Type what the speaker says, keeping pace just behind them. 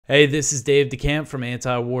Hey, this is Dave DeCamp from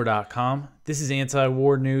antiwar.com. This is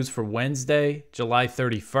anti-war news for Wednesday, July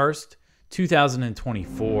 31st,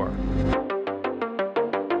 2024.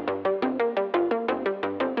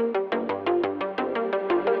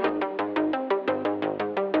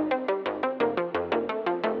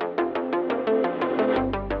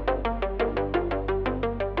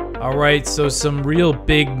 All right, so some real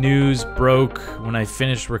big news broke when I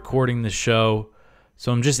finished recording the show.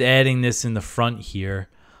 So I'm just adding this in the front here.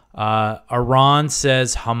 Iran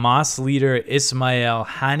says Hamas leader Ismail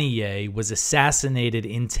Haniyeh was assassinated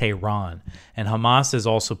in Tehran, and Hamas has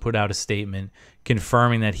also put out a statement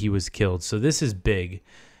confirming that he was killed. So this is big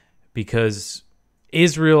because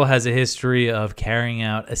Israel has a history of carrying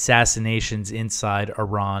out assassinations inside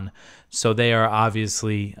Iran, so they are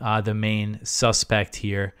obviously the main suspect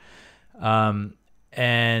here.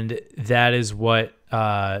 And that is what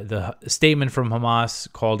the statement from Hamas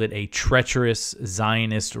called it, a treacherous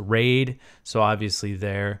Zionist raid. So obviously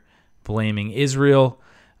they're blaming Israel.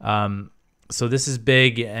 So this is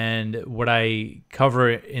big. And what I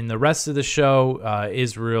cover in the rest of the show,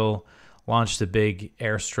 Israel launched a big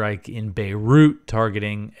airstrike in Beirut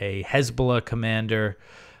targeting a Hezbollah commander.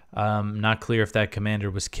 Not clear if that commander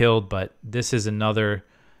was killed, but this is another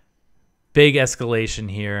big escalation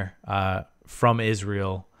here from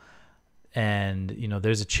Israel. And, you know,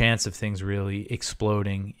 there's a chance of things really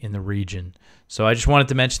exploding in the region. So I just wanted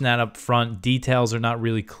to mention that up front. Details are not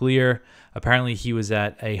really clear. Apparently he was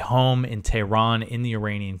at a home in Tehran in the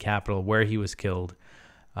Iranian capital where he was killed.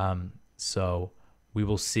 So we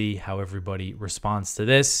will see how everybody responds to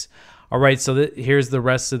this. All right, so here's the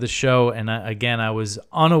rest of the show. And again, I was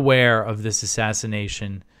unaware of this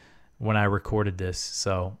assassination when I recorded this.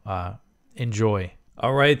 So enjoy.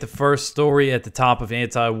 All right, the first story at the top of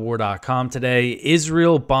antiwar.com today.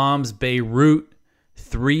 Israel bombs Beirut.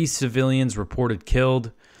 3 civilians reported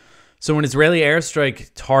killed. So an Israeli airstrike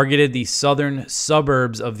targeted the southern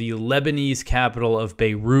suburbs of the Lebanese capital of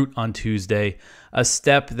Beirut on Tuesday, a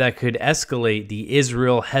step that could escalate the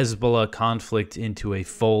Israel-Hezbollah conflict into a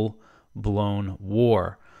full-blown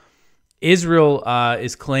war. Israel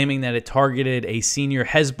is claiming that it targeted a senior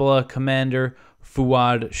Hezbollah commander,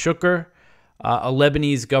 Fuad Shukr. A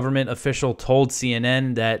Lebanese government official told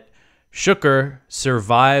CNN that Shukr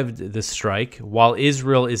survived the strike, while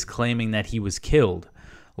Israel is claiming that he was killed.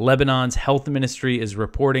 Lebanon's health ministry is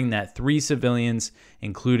reporting that 3 civilians,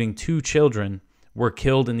 including 2 children, were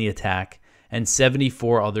killed in the attack, and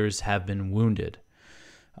 74 others have been wounded.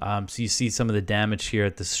 So you see some of the damage here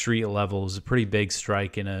at the street level. It was a pretty big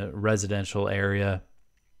strike in a residential area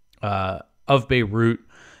of Beirut.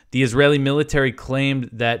 The Israeli military claimed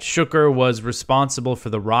that Shukr was responsible for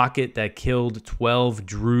the rocket that killed 12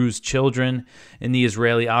 Druze children in the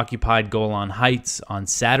Israeli-occupied Golan Heights on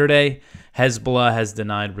Saturday. Hezbollah has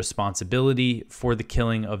denied responsibility for the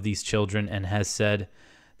killing of these children and has said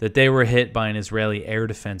that they were hit by an Israeli air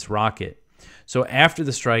defense rocket. So after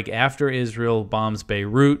the strike, after Israel bombs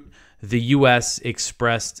Beirut, the U.S.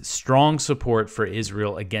 expressed strong support for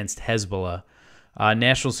Israel against Hezbollah.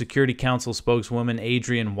 National Security Council spokeswoman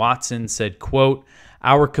Adrienne Watson said, quote,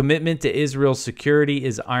 "Our commitment to Israel's security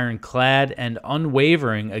is ironclad and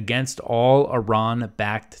unwavering against all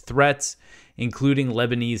Iran-backed threats, including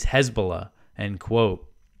Lebanese Hezbollah," end quote.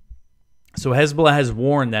 So Hezbollah has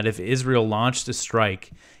warned that if Israel launched a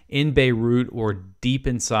strike in Beirut or deep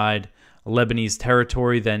inside Lebanese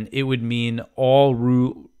territory, then it would mean all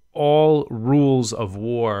rules of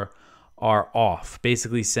war are off,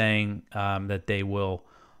 basically saying that they will,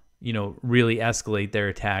 really escalate their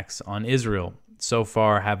attacks on Israel. So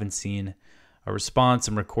far, haven't seen a response.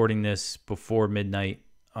 I'm recording this before midnight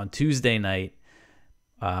on Tuesday night.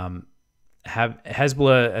 Hezbollah,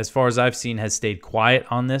 as far as I've seen, has stayed quiet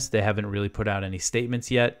on this. They haven't really put out any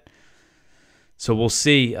statements yet. So we'll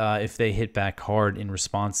see if they hit back hard in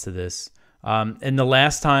response to this. And the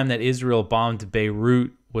last time that Israel bombed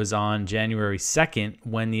Beirut was on January 2nd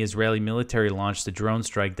when the Israeli military launched a drone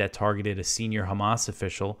strike that targeted a senior Hamas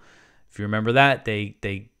official. If you remember that,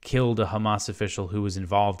 they killed a Hamas official who was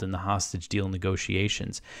involved in the hostage deal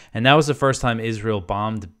negotiations. And that was the first time Israel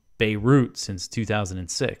bombed Beirut since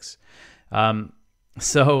 2006.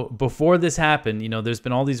 So before this happened, there's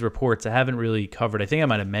been all these reports I haven't really covered. I think I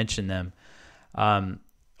might have mentioned them.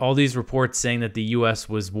 All these reports saying that the U.S.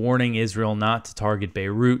 was warning Israel not to target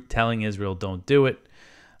Beirut, telling Israel don't do it.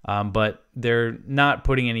 But they're not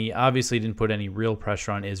putting any, obviously didn't put any real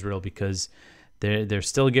pressure on Israel because they're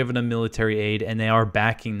still giving them military aid and they are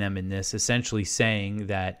backing them in this, essentially saying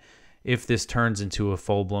that if this turns into a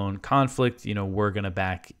full-blown conflict, we're going to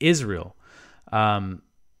back Israel.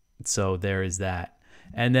 So there is that.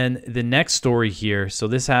 And then the next story here, so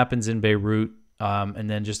this happens in Beirut, and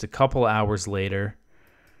then just a couple hours later,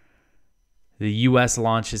 the U.S.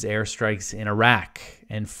 launches airstrikes in Iraq,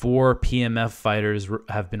 and 4 PMF fighters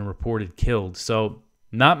have been reported killed. So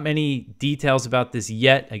not many details about this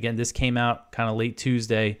yet. Again, this came out kind of late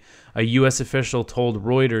Tuesday. A U.S. official told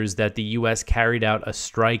Reuters that the U.S. carried out a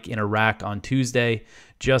strike in Iraq on Tuesday,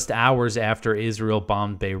 just hours after Israel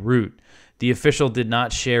bombed Beirut. The official did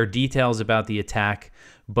not share details about the attack,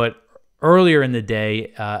 but earlier in the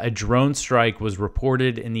day, a drone strike was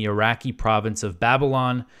reported in the Iraqi province of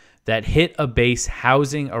Babylon that hit a base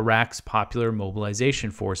housing Iraq's Popular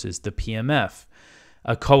Mobilization Forces, the PMF,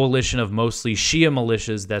 a coalition of mostly Shia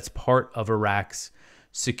militias that's part of Iraq's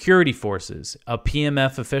security forces. A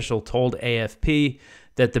PMF official told AFP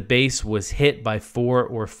that the base was hit by 4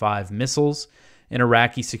 or 5 missiles. An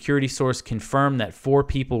Iraqi security source confirmed that 4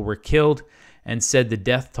 people were killed and said the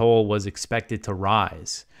death toll was expected to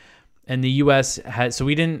rise. And the U.S. had, so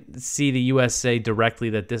we didn't see the U.S. say directly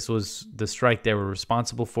that this was the strike they were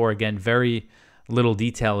responsible for. Again, very little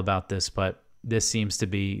detail about this, but this seems to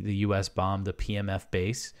be the U.S. bombed the PMF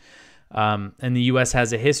base. And the U.S.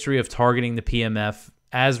 has a history of targeting the PMF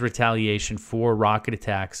as retaliation for rocket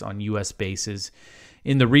attacks on U.S. bases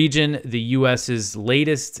in the region. The U.S.'s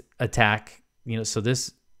latest attack, so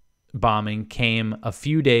this bombing came a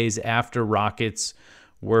few days after rockets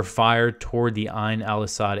were fired toward the Ain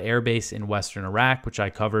al-Assad air base in western Iraq, which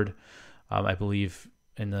I covered, I believe,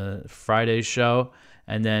 in the Friday's show.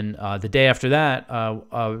 And then the day after that,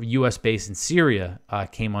 a U.S. base in Syria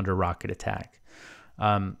came under rocket attack.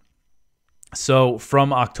 So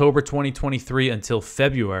from October 2023 until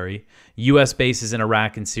February, U.S. bases in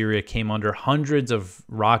Iraq and Syria came under hundreds of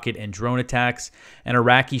rocket and drone attacks, and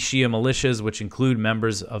Iraqi Shia militias, which include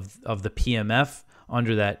members of the PMF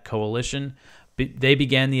under that coalition, they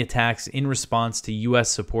began the attacks in response to U.S.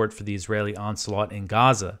 support for the Israeli onslaught in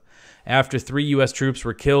Gaza. After 3 U.S. troops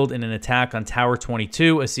were killed in an attack on Tower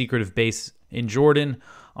 22, a secretive base in Jordan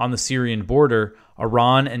on the Syrian border,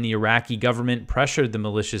 Iran and the Iraqi government pressured the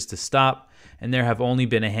militias to stop, and there have only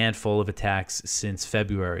been a handful of attacks since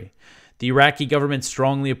February. The Iraqi government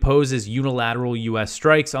strongly opposes unilateral U.S.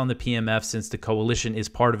 strikes on the PMF since the coalition is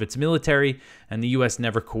part of its military, and the U.S.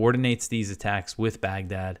 never coordinates these attacks with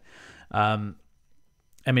Baghdad.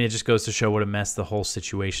 It just goes to show what a mess the whole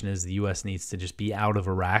situation is. The U.S. needs to just be out of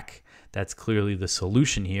Iraq. That's clearly the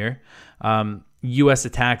solution here. U.S.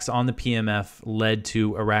 attacks on the PMF led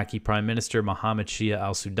to Iraqi Prime Minister Mohammed Shia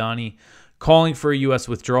al-Sudani calling for a U.S.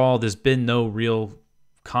 withdrawal. There's been no real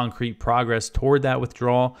concrete progress toward that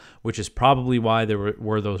withdrawal, which is probably why there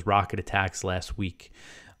were those rocket attacks last week.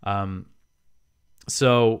 I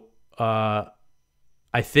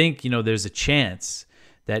think, there's a chance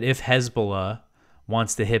that if Hezbollah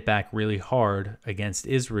wants to hit back really hard against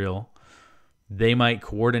Israel, they might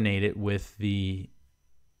coordinate it with the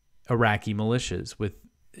Iraqi militias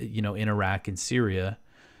in Iraq and Syria,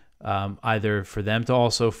 either for them to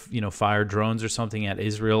also, fire drones or something at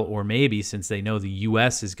Israel, or maybe since they know the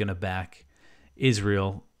U.S. is going to back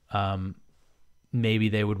Israel, maybe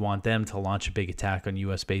they would want them to launch a big attack on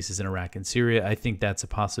U.S. bases in Iraq and Syria. I think that's a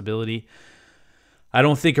possibility. I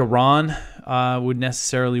don't think Iran would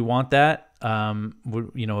necessarily want that.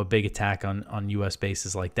 A big attack on U.S.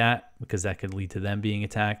 bases like that, because that could lead to them being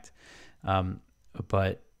attacked.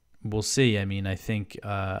 But we'll see. I think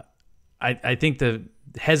I think the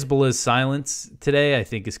Hezbollah's silence today, I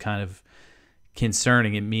think, is kind of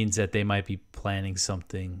concerning. It means that they might be planning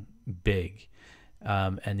something big,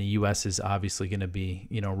 and the U.S. is obviously going to be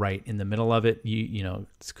right in the middle of it.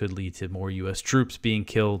 This could lead to more U.S. troops being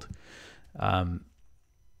killed.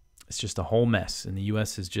 It's just a whole mess, and the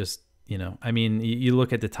U.S. is just. You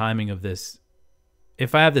look at the timing of this.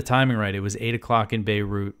 If I have the timing right, it was 8 o'clock in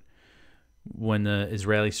Beirut when the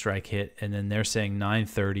Israeli strike hit, and then they're saying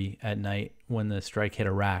 9:30 at night when the strike hit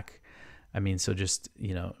Iraq. So just,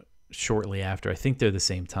 shortly after. I think they're the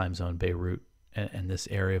same time zone, Beirut and this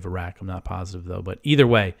area of Iraq. I'm not positive, though. But either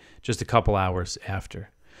way, just a couple hours after.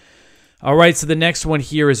 All right, so the next one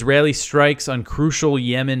here, Israeli strikes on crucial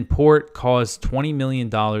Yemen port caused $20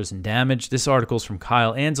 million in damage. This article is from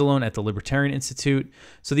Kyle Anzalone at the Libertarian Institute.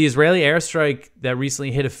 So the Israeli airstrike that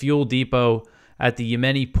recently hit a fuel depot at the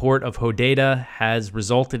Yemeni port of Hodeidah has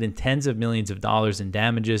resulted in tens of millions of dollars in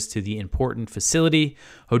damages to the important facility.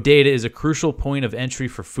 Hodeidah is a crucial point of entry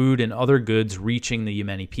for food and other goods reaching the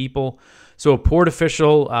Yemeni people. So a port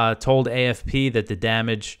official told AFP that the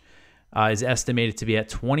damage is estimated to be at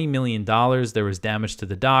 $20 million. There was damage to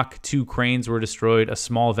the dock. 2 cranes were destroyed. A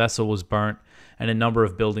small vessel was burnt, and a number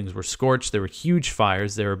of buildings were scorched. There were huge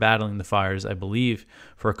fires. They were battling the fires, I believe,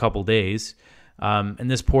 for a couple days. And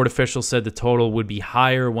this port official said the total would be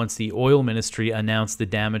higher once the oil ministry announced the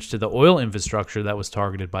damage to the oil infrastructure that was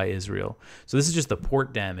targeted by Israel. So this is just the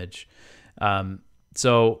port damage.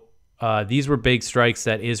 These were big strikes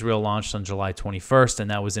that Israel launched on July 21st, and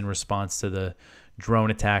that was in response to the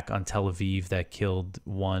drone attack on Tel Aviv that killed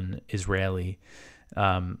one Israeli.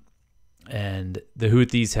 And the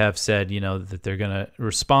Houthis have said, that they're going to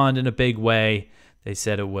respond in a big way. They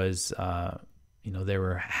said it was, they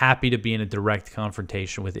were happy to be in a direct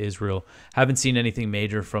confrontation with Israel. Haven't seen anything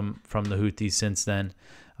major from the Houthis since then,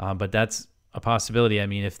 but that's a possibility. I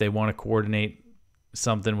mean, if they want to coordinate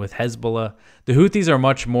something with Hezbollah, the Houthis are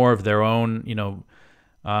much more of their own,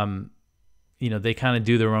 they kind of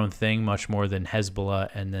do their own thing much more than Hezbollah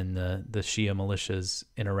and then the Shia militias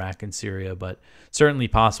in Iraq and Syria, but certainly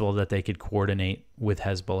possible that they could coordinate with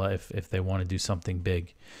Hezbollah if they want to do something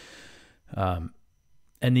big.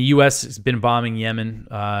 And the U.S. has been bombing Yemen.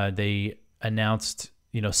 They announced,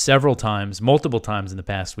 several times, multiple times in the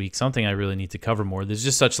past week, something I really need to cover more. There's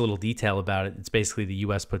just such little detail about it. It's basically the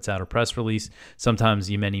U.S. puts out a press release. Sometimes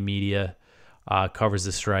Yemeni media covers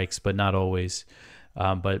the strikes, but not always.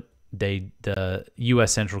 But the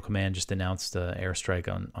U.S. Central Command just announced an airstrike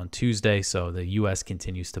on Tuesday, so the U.S.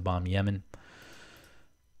 continues to bomb Yemen.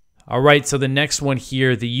 All right, so the next one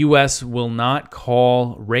here, the U.S. will not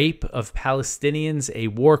call rape of Palestinians a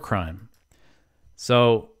war crime.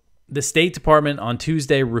 So the State Department on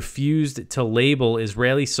Tuesday refused to label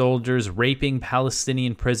Israeli soldiers raping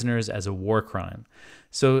Palestinian prisoners as a war crime.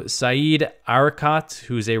 So Saeed Arakat,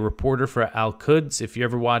 who's a reporter for Al-Quds, if you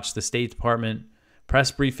ever watch the State Department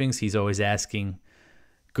press briefings, he's always asking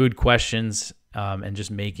good questions and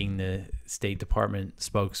just making the State Department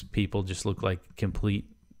spokespeople just look like complete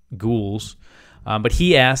ghouls. But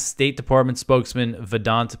he asked State Department spokesman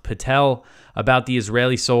Vedant Patel about the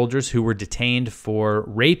Israeli soldiers who were detained for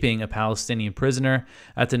raping a Palestinian prisoner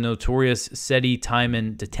at the notorious Sidi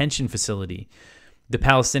Taiman detention facility. The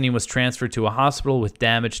Palestinian was transferred to a hospital with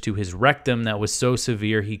damage to his rectum that was so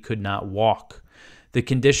severe he could not walk. The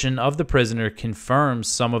condition of the prisoner confirms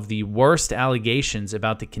some of the worst allegations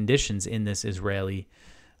about the conditions in this Israeli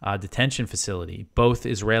detention facility. Both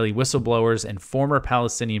Israeli whistleblowers and former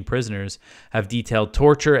Palestinian prisoners have detailed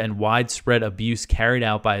torture and widespread abuse carried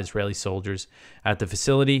out by Israeli soldiers at the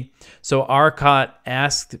facility. So Arakat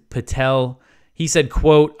asked Patel, he said,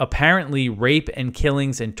 quote, apparently rape and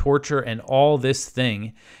killings and torture and all this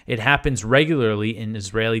thing, it happens regularly in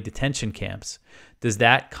Israeli detention camps. Does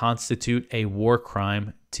that constitute a war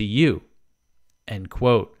crime to you? End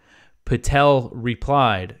quote. Patel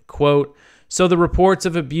replied, quote, so the reports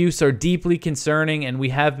of abuse are deeply concerning, and we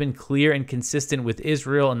have been clear and consistent with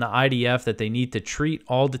Israel and the IDF that they need to treat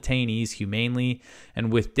all detainees humanely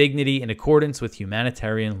and with dignity in accordance with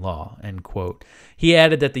humanitarian law, end quote. He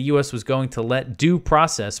added that the U.S. was going to let due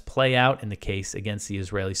process play out in the case against the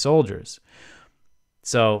Israeli soldiers.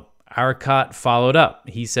 So Arakat followed up.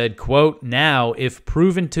 He said, quote, now, if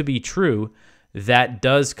proven to be true, that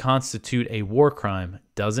does constitute a war crime,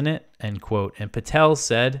 doesn't it? End quote. And Patel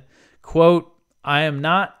said, quote, I am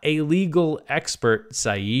not a legal expert,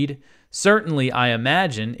 Saeed. Certainly, I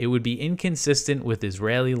imagine it would be inconsistent with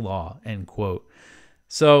Israeli law, end quote.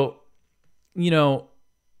 So,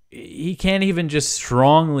 he can't even just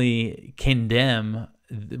strongly condemn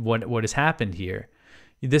what has happened here.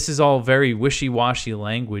 This is all very wishy-washy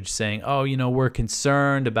language saying, oh, we're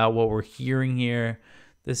concerned about what we're hearing here.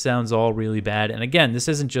 This sounds all really bad. And again, this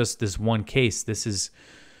isn't just this one case. This is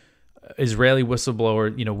Israeli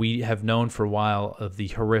whistleblower, we have known for a while of the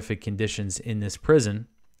horrific conditions in this prison.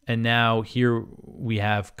 And now here we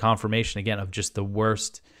have confirmation again of just the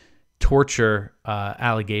worst torture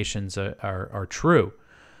allegations are true.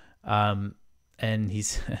 And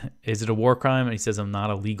he's, is it a war crime? And he says, I'm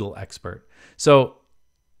not a legal expert. So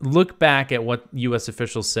look back at what U.S.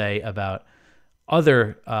 officials say about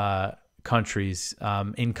other countries.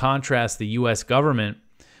 In contrast, the U.S. government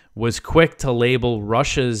was quick to label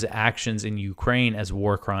Russia's actions in Ukraine as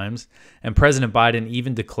war crimes, and President Biden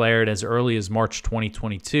even declared as early as March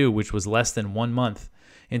 2022, which was less than 1 month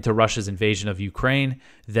into Russia's invasion of Ukraine,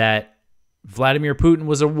 that Vladimir Putin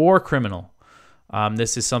was a war criminal.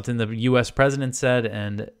 This is something the U.S. president said,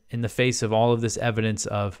 and in the face of all of this evidence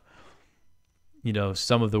of,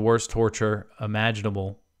 some of the worst torture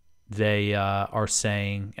imaginable, they are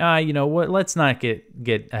saying, what? Let's not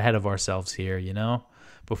get ahead of ourselves here,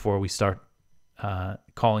 before we start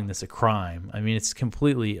calling this a crime. I mean, it's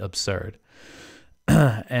completely absurd.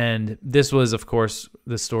 And this was, of course,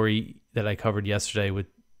 the story that I covered yesterday with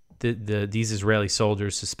these Israeli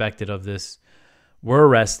soldiers suspected of this were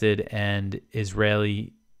arrested, and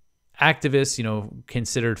Israeli activists,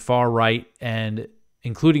 considered far right, and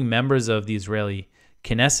including members of the Israeli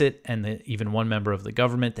Knesset and even one member of the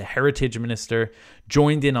government, the heritage minister,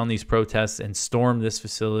 joined in on these protests and stormed this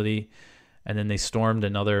facility. And then they stormed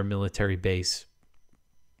another military base.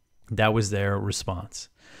 That was their response.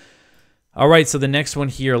 All right, so the next one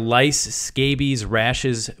here, lice, scabies,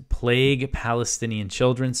 rashes plague Palestinian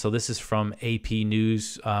children. So this is from AP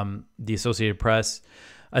News, the Associated Press.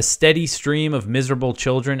 A steady stream of miserable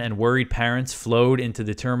children and worried parents flowed into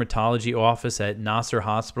the dermatology office at Nasser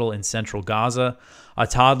Hospital in central Gaza. A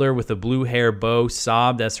toddler with a blue hair bow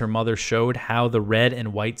sobbed as her mother showed how the red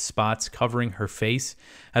and white spots covering her face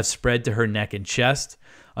have spread to her neck and chest.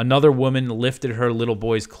 Another woman lifted her little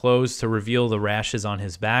boy's clothes to reveal the rashes on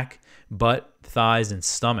his back, butt, thighs, and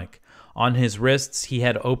stomach. On his wrists, he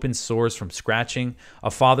had open sores from scratching. A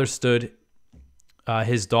father stood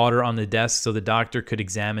his daughter on the desk so the doctor could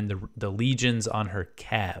examine the lesions on her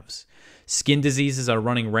calves. Skin diseases are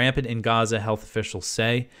running rampant in Gaza, health officials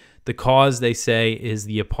say. The cause, they say, is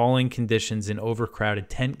the appalling conditions in overcrowded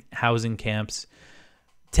tent camps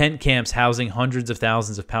housing hundreds of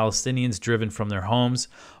thousands of Palestinians driven from their homes,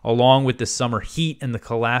 along with the summer heat and the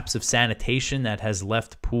collapse of sanitation that has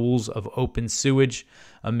left pools of open sewage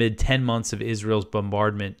amid 10 months of Israel's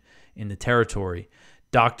bombardment in the territory.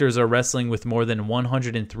 Doctors are wrestling with more than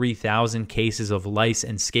 103,000 cases of lice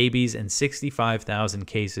and scabies and 65,000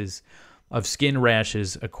 cases of skin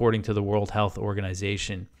rashes, according to the World Health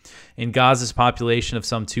Organization. In Gaza's population of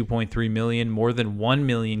some 2.3 million, more than 1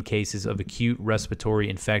 million cases of acute respiratory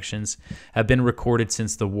infections have been recorded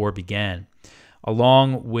since the war began,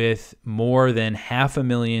 along with more than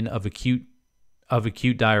 500,000 of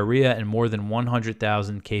acute diarrhea and more than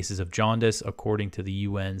 100,000 cases of jaundice, according to the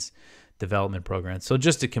UN's development program. So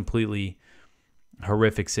just a completely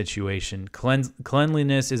horrific situation.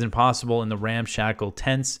 Cleanliness is impossible in the ramshackle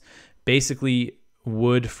tents, basically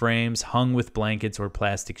wood frames hung with blankets or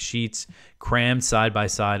plastic sheets, crammed side by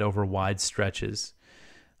side over wide stretches.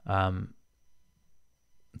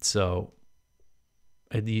 So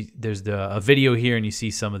there's a video here, and you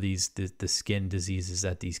see some of the skin diseases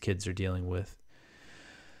that these kids are dealing with.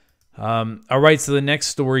 All right, so the next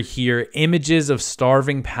story here, images of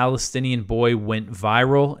starving Palestinian boy went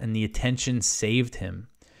viral and the attention saved him.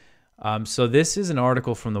 So this is an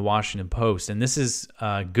article from the Washington Post, and this is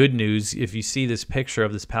good news. If you see this picture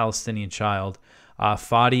of this Palestinian child,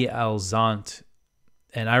 Fadi Al-Zant,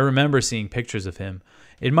 and I remember seeing pictures of him.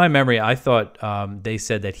 In my memory, I thought they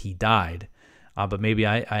said that he died, but maybe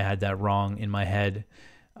I had that wrong in my head.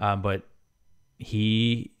 But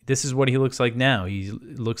this is what he looks like now. He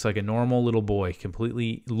looks like a normal little boy,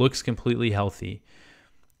 looks completely healthy.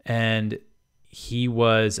 And he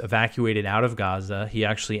was evacuated out of Gaza. He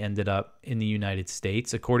actually ended up in the United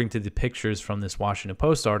States. According to the pictures from this Washington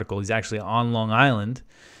Post article, he's actually on Long Island,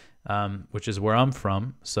 which is where I'm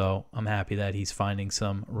from. So I'm happy that he's finding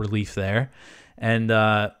some relief there. And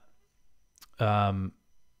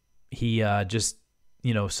he just,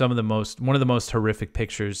 one of the most horrific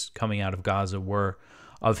pictures coming out of Gaza were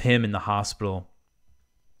of him in the hospital.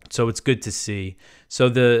 So it's good to see. So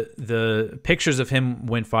the pictures of him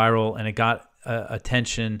went viral, and it got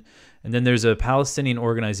attention. And then there's a Palestinian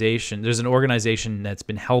organization. There's an organization that's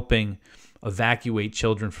been helping evacuate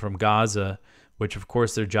children from Gaza, which of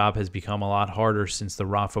course their job has become a lot harder since the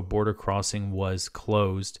Rafah border crossing was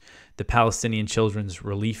closed. The Palestinian Children's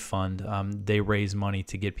Relief Fund, they raise money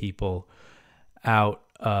to get people to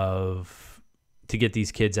get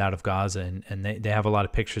these kids out of Gaza. And they have a lot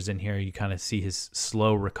of pictures in here. You kind of see his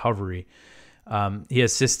slow recovery. He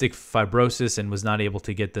has cystic fibrosis and was not able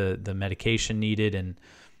to get the medication needed, and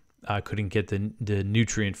couldn't get the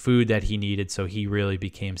nutrient food that he needed. So he really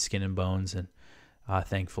became skin and bones, and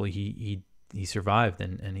thankfully he survived,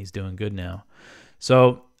 and he's doing good now.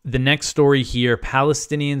 So the next story here,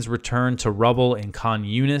 Palestinians return to rubble in Khan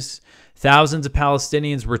Yunis. Thousands of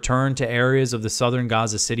Palestinians returned to areas of the southern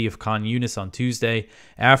Gaza city of Khan Yunis on Tuesday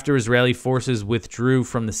after Israeli forces withdrew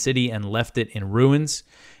from the city and left it in ruins.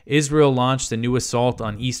 Israel launched a new assault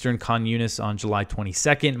on eastern Khan Yunis on July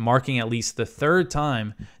 22nd, marking at least the third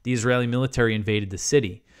time the Israeli military invaded the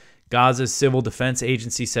city. Gaza's Civil Defense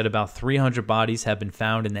Agency said about 300 bodies have been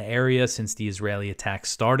found in the area since the Israeli attack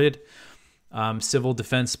started. Civil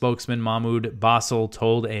Defense spokesman Mahmoud Basel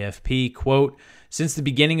told AFP, quote, "Since the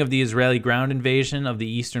beginning of the Israeli ground invasion of the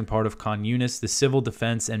eastern part of Khan Yunis, the civil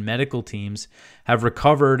defense and medical teams have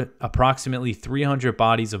recovered approximately 300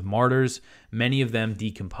 bodies of martyrs, many of them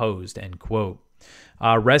decomposed," end quote.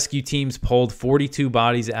 Rescue teams pulled 42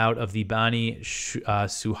 bodies out of the Bani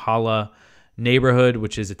Suhala neighborhood,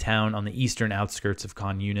 which is a town on the eastern outskirts of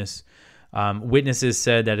Khan Yunis. Witnesses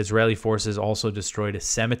said that Israeli forces also destroyed a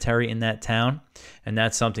cemetery in that town, and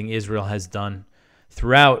that's something Israel has done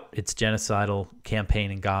throughout its genocidal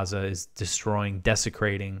campaign in Gaza, is destroying,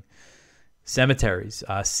 desecrating cemeteries.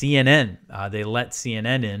 CNN, they let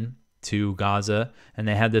CNN in to Gaza, and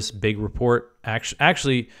they had this big report.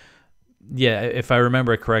 Actually, yeah, if I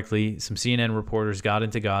remember it correctly, some CNN reporters got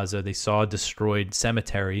into Gaza. They saw a destroyed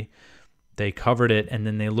cemetery. They covered it, and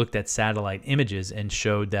then they looked at satellite images and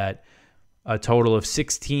showed that a total of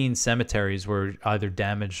 16 cemeteries were either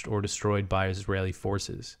damaged or destroyed by Israeli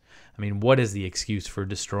forces. I mean, what is the excuse for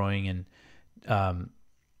destroying and,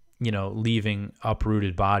 leaving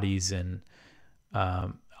uprooted bodies and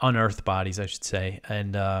unearthed bodies, I should say?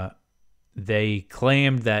 And they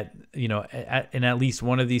claimed that, in at least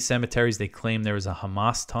one of these cemeteries, they claimed there was a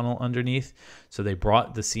Hamas tunnel underneath. So they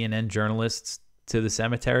brought the CNN journalists to the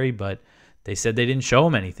cemetery, but they said they didn't show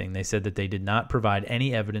them anything. They said that they did not provide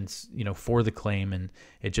any evidence, for the claim, and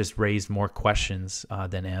it just raised more questions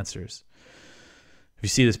than answers. If you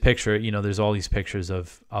see this picture, there's all these pictures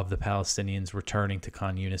of the Palestinians returning to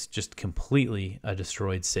Khan Yunis, just completely a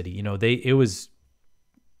destroyed city.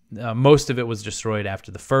 Most of it was destroyed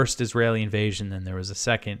after the first Israeli invasion. Then there was a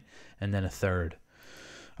second, and then a third.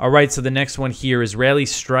 All right, so the next one here: Israeli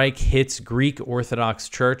strike hits Greek Orthodox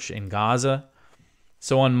Church in Gaza.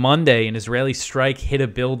 So on Monday, an Israeli strike hit a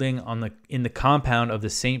building in the compound of the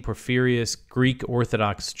St. Porphyrius Greek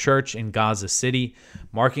Orthodox Church in Gaza City,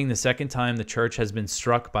 marking the second time the church has been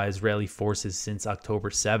struck by Israeli forces since October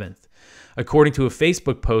 7th. According to a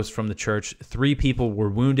Facebook post from the church, 3 people were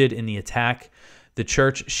wounded in the attack. The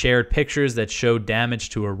church shared pictures that showed damage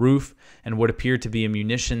to a roof and what appeared to be a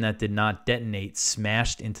munition that did not detonate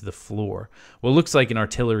smashed into the floor. What looks like an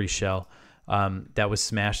artillery shell that was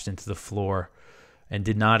smashed into the floor and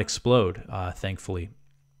did not explode, thankfully.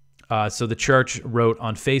 So the church wrote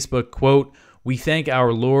on Facebook, quote, "We thank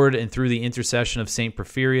our Lord, and through the intercession of St.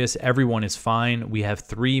 Porphyrius, everyone is fine. We have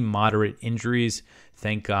 3 moderate injuries.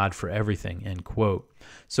 Thank God for everything," end quote.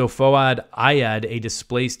 So Fouad Ayad, a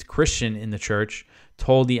displaced Christian in the church,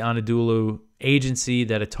 told the Anadolu agency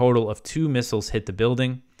that a total of 2 missiles hit the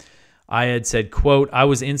building. Ayad said, quote, "I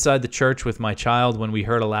was inside the church with my child when we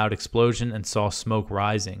heard a loud explosion and saw smoke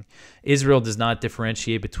rising. Israel does not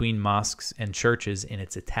differentiate between mosques and churches in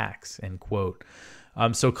its attacks," end quote.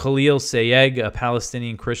 So Khalil Sayeg, a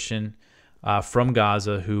Palestinian Christian from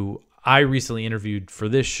Gaza, who I recently interviewed for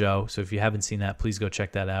this show. So if you haven't seen that, please go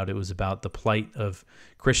check that out. It was about the plight of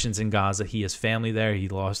Christians in Gaza. He has family there. He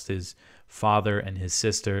lost his father and his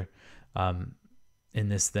sister in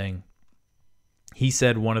this thing. He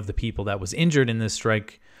said one of the people that was injured in this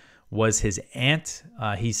strike was his aunt.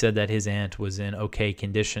 He said that his aunt was in okay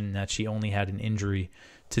condition, that she only had an injury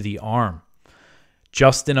to the arm.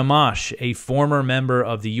 Justin Amash, a former member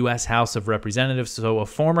of the U.S. House of Representatives, so a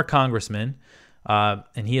former congressman,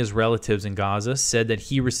 and he has relatives in Gaza, said that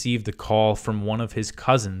he received a call from one of his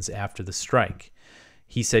cousins after the strike.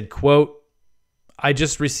 He said, quote, "I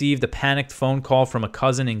just received a panicked phone call from a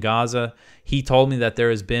cousin in Gaza. He told me that there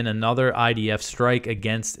has been another IDF strike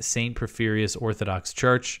against St. Porphyrius Orthodox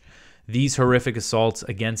Church. These horrific assaults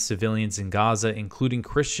against civilians in Gaza, including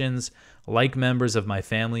Christians, like members of my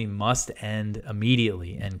family, must end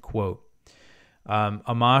immediately," end quote.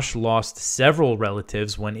 Amash lost several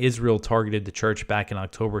relatives when Israel targeted the church back in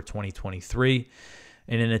October 2023.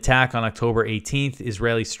 In an attack on October 18th,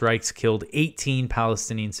 Israeli strikes killed 18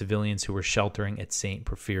 Palestinian civilians who were sheltering at St.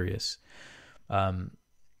 Porphyrius.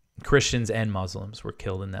 Christians and Muslims were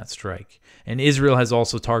killed in that strike. And Israel has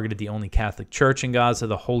also targeted the only Catholic church in Gaza,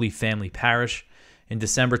 the Holy Family Parish. In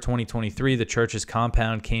December 2023, the church's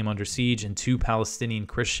compound came under siege, and 2 Palestinian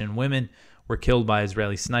Christian women were killed by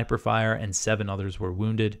Israeli sniper fire, and 7 others were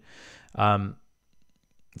wounded.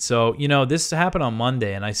 So, this happened on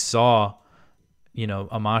Monday, and I saw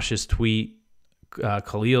Amash's tweet,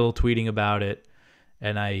 Khalil tweeting about it,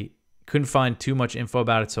 and I couldn't find too much info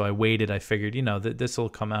about it, so I waited. I figured, this will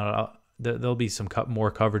come out. There'll be some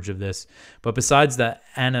more coverage of this. But besides the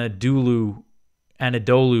Anadolu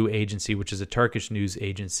agency, which is a Turkish news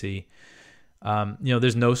agency,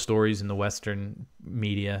 there's no stories in the Western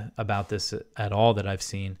media about this at all that I've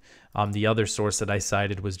seen. The other source that I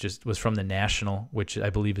cited was from the National, which I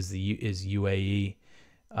believe is UAE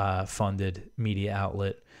funded media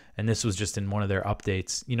outlet, and this was just in one of their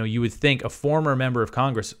updates. You would think a former member of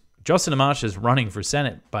Congress, Justin Amash is running for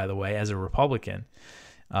Senate, by the way, as a Republican.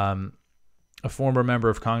 A former member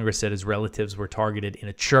of Congress said his relatives were targeted in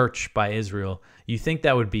a church by Israel. You think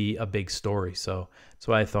that would be a big story, so that's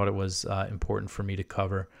why I thought it was important for me to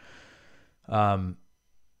cover.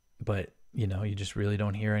 But you just really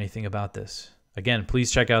don't hear anything about this. Again,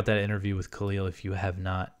 please check out that interview with Khalil if you have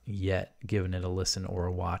not yet given it a listen or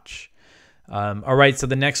a watch. All right, so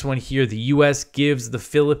the next one here, the U.S. gives the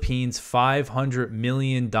Philippines $500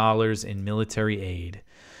 million in military aid.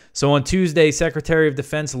 So on Tuesday, Secretary of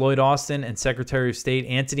Defense Lloyd Austin and Secretary of State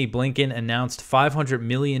Antony Blinken announced $500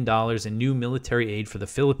 million in new military aid for the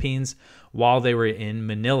Philippines while they were in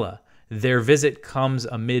Manila. Their visit comes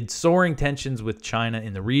amid soaring tensions with China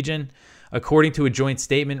in the region. According to a joint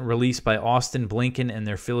statement released by Austin, Blinken, and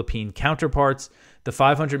their Philippine counterparts, the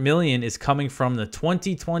 $500 million is coming from the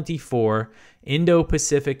 2024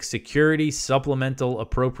 Indo-Pacific Security Supplemental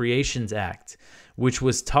Appropriations Act, which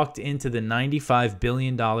was tucked into the $95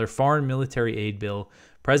 billion foreign military aid bill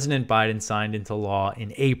President Biden signed into law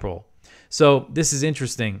in April. So this is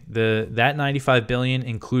interesting. That $95 billion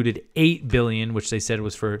included $8 billion, which they said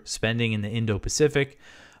was for spending in the Indo-Pacific.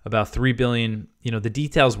 About $3 billion, the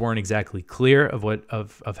details weren't exactly clear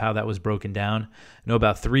of how that was broken down. I know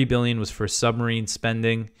about $3 billion was for submarine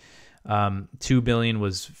spending. $2 billion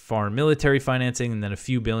was foreign military financing, and then a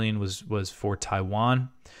few billion was for Taiwan.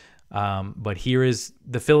 But here is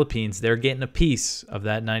the Philippines. They're getting a piece of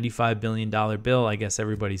that $95 billion bill. I guess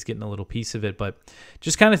everybody's getting a little piece of it. But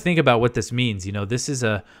just kind of think about what this means. This is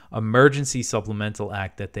a emergency supplemental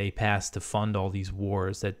act that they passed to fund all these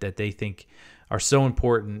wars that they think are so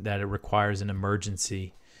important that it requires an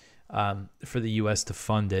emergency for the U.S. to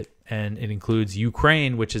fund it. And it includes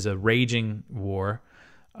Ukraine, which is a raging war.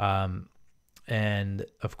 And,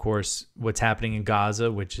 of course, what's happening in Gaza,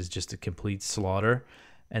 which is just a complete slaughter.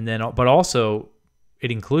 And then, but also,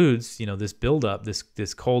 it includes, this buildup,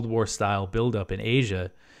 this Cold War style buildup in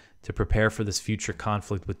Asia to prepare for this future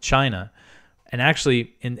conflict with China. And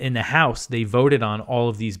actually, in the House, they voted on all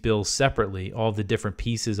of these bills separately, all of the different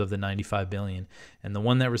pieces of the $95 billion. And the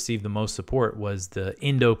one that received the most support was the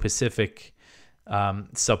Indo-Pacific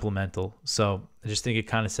supplemental. So I just think it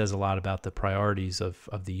kind of says a lot about the priorities of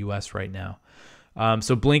the U.S. right now.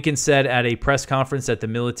 So Blinken said at a press conference that the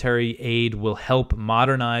military aid will help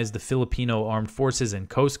modernize the Filipino Armed Forces and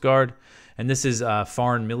Coast Guard. And this is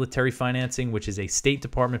foreign military financing, which is a State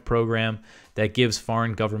Department program that gives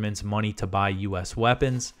foreign governments money to buy U.S.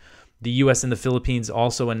 weapons. The U.S. and the Philippines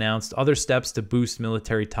also announced other steps to boost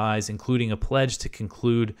military ties, including a pledge to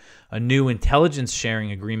conclude a new intelligence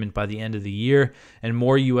sharing agreement by the end of the year and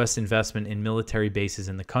more U.S. investment in military bases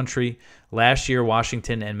in the country. Last year,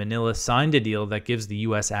 Washington and Manila signed a deal that gives the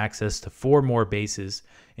U.S. access to 4 more bases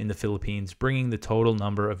in the Philippines, bringing the total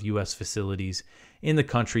number of U.S. facilities in the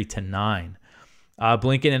country to 9.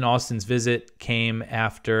 Blinken and Austin's visit came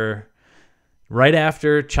right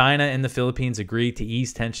after China and the Philippines agreed to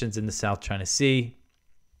ease tensions in the South China Sea,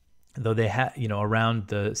 though they had, around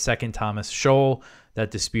the Second Thomas Shoal,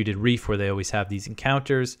 that disputed reef where they always have these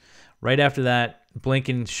encounters. Right after that,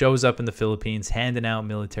 Blinken shows up in the Philippines handing out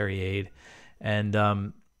military aid. And,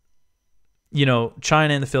 China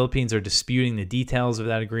and the Philippines are disputing the details of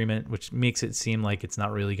that agreement, which makes it seem like it's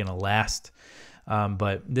not really going to last.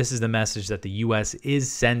 But this is the message that the U.S.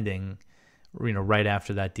 is sending, right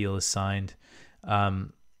after that deal is signed.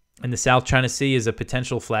 And the South China Sea is a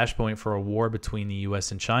potential flashpoint for a war between the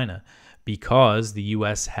U.S. and China because the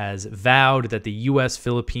U.S. has vowed that the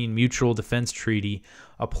U.S.-Philippine Mutual Defense Treaty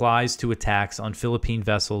applies to attacks on Philippine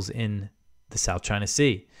vessels in the South China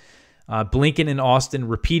Sea. Blinken and Austin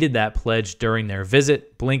repeated that pledge during their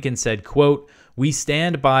visit. Blinken said, quote, "We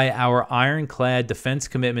stand by our ironclad defense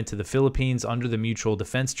commitment to the Philippines under the Mutual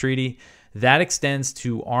Defense Treaty. That extends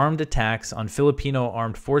to armed attacks on Filipino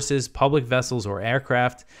armed forces, public vessels, or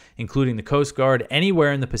aircraft, including the Coast Guard,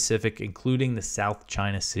 anywhere in the Pacific, including the South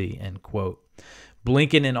China Sea," end quote.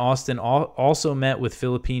 Blinken and Austin also met with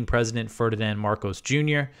Philippine President Ferdinand Marcos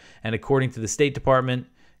Jr. and, according to the State Department,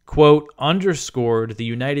 quote, "underscored the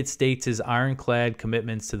United States' ironclad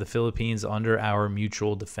commitments to the Philippines under our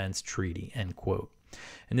Mutual Defense Treaty," end quote.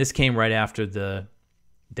 And this came right after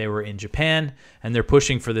they were in Japan, and they're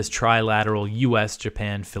pushing for this trilateral U.S.,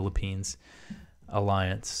 Japan, Philippines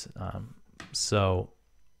alliance. So,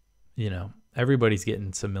 everybody's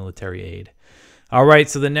getting some military aid. All right,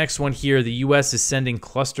 so the next one here, the U.S. is sending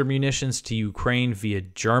cluster munitions to Ukraine via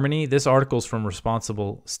Germany. This article is from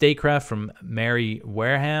Responsible Statecraft from Mary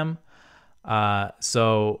Wareham.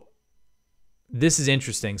 So this is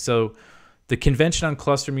interesting. So the Convention on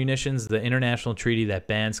Cluster Munitions, the international treaty that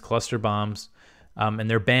bans cluster bombs, and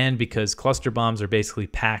they're banned because cluster bombs are basically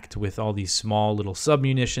packed with all these small little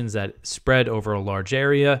submunitions that spread over a large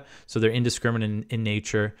area, so they're indiscriminate in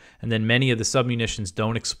nature. And then many of the submunitions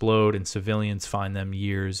don't explode, and civilians find them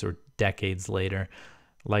years or decades later,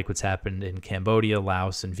 like what's happened in Cambodia,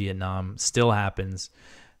 Laos, and Vietnam still happens.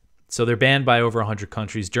 So they're banned by over 100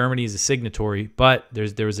 countries. Germany is a signatory, but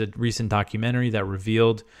there was a recent documentary that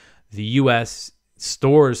revealed the U.S.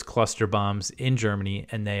 stores cluster bombs in Germany,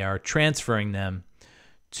 and they are transferring them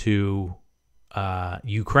to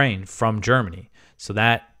Ukraine from Germany. So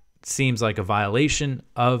that seems like a violation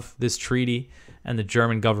of this treaty, and the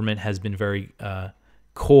German government has been very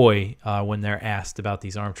coy when they're asked about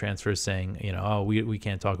these arm transfers, saying, oh, we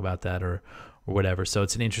can't talk about that or whatever. So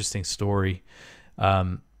it's an interesting story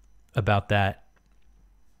about that.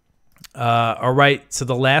 All right, so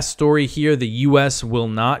the last story here, the U.S. will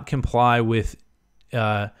not comply with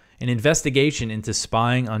an investigation into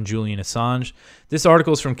spying on Julian Assange. This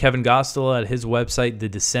article is from Kevin Gostel at his website, The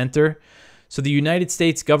Dissenter. So the United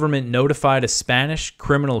States government notified a Spanish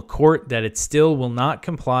criminal court that it still will not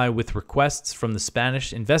comply with requests from the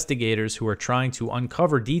Spanish investigators who are trying to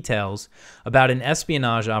uncover details about an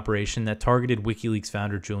espionage operation that targeted WikiLeaks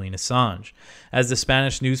founder Julian Assange. As the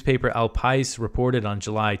Spanish newspaper El País reported on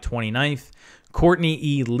July 29th, Courtney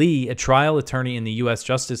E. Lee, a trial attorney in the U.S.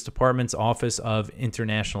 Justice Department's Office of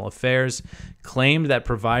International Affairs, claimed that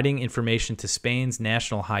providing information to Spain's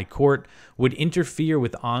National High Court would interfere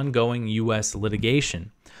with ongoing U.S.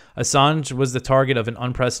 litigation. Assange was the target of an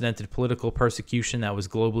unprecedented political persecution that was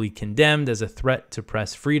globally condemned as a threat to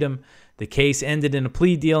press freedom. The case ended in a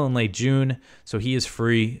plea deal in late June, so he is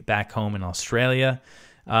free back home in Australia.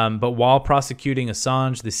 But while prosecuting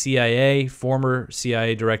Assange, the CIA, former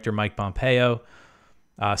CIA Director Mike Pompeo,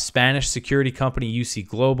 Spanish security company UC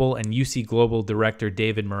Global, and UC Global Director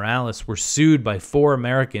David Morales were sued by 4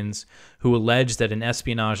 Americans who alleged that an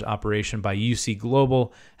espionage operation by UC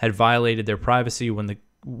Global had violated their privacy when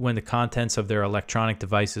the contents of their electronic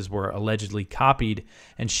devices were allegedly copied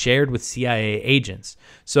and shared with CIA agents.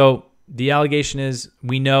 So the allegation is,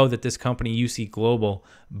 we know that this company, UC Global,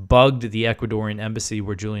 bugged the Ecuadorian embassy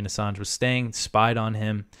where Julian Assange was staying, spied on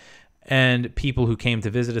him, and people who came to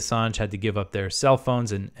visit Assange had to give up their cell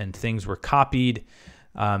phones, and things were copied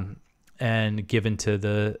and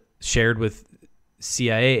shared with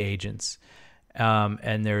CIA agents.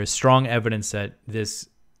 And there is strong evidence that this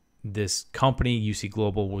company, UC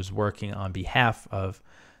Global, was working on behalf of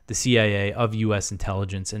the CIA, of U.S.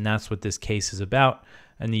 intelligence, and that's what this case is about.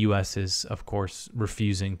 And the U.S. is, of course,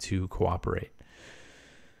 refusing to cooperate.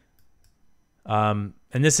 And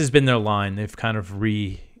this has been their line. They've kind of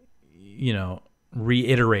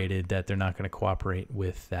reiterated that they're not going to cooperate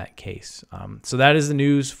with that case. So that is the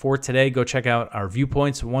news for today. Go check out our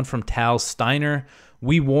viewpoints. One from Tal Steiner.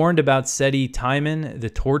 We warned about Seti Taiman.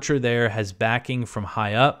 The torture there has backing from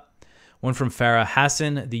high up. One from Farah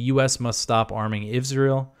Hassan. The U.S. must stop arming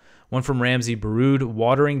Israel. One from Ramsey Baroud,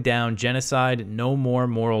 watering down genocide, no more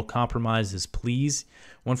moral compromises, please.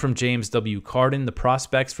 One from James W. Carden, the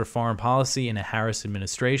prospects for foreign policy in a Harris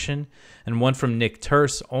administration. And one from Nick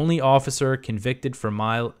Terse, only officer convicted for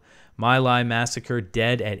My Lai massacre,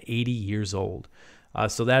 dead at 80 years old.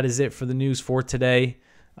 So that is it for the news for today.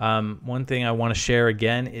 One thing I want to share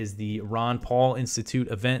again is the Ron Paul Institute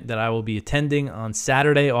event that I will be attending on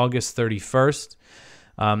Saturday, August 31st.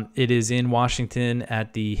 It is in Washington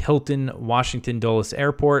at the Hilton Washington Dulles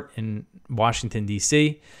Airport in Washington,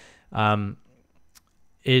 D.C.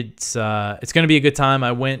 It's going to be a good time.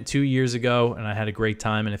 I went 2 years ago, and I had a great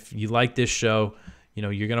time. And if you like this show,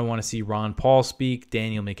 you're going to want to see Ron Paul speak,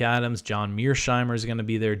 Daniel McAdams, John Mearsheimer is going to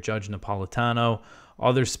be there, Judge Napolitano,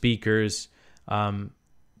 other speakers.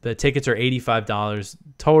 The tickets are $85,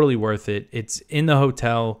 totally worth it. It's in the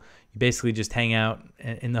hotel. You basically just hang out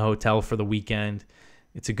in the hotel for the weekend.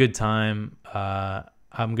 It's a good time.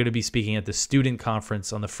 I'm going to be speaking at the student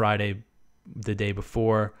conference on the Friday, the day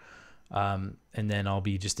before. And then I'll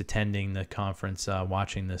be just attending the conference,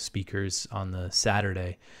 watching the speakers on the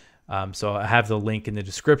Saturday. So I have the link in the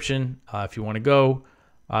description. If you want to go,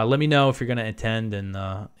 let me know if you're going to attend, and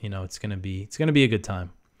it's going to be a good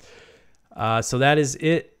time. So that is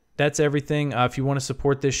it. That's everything. If you want to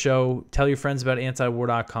support this show, tell your friends about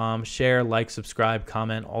antiwar.com, share, like, subscribe,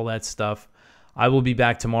 comment, all that stuff. I will be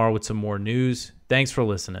back tomorrow with some more news. Thanks for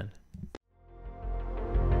listening.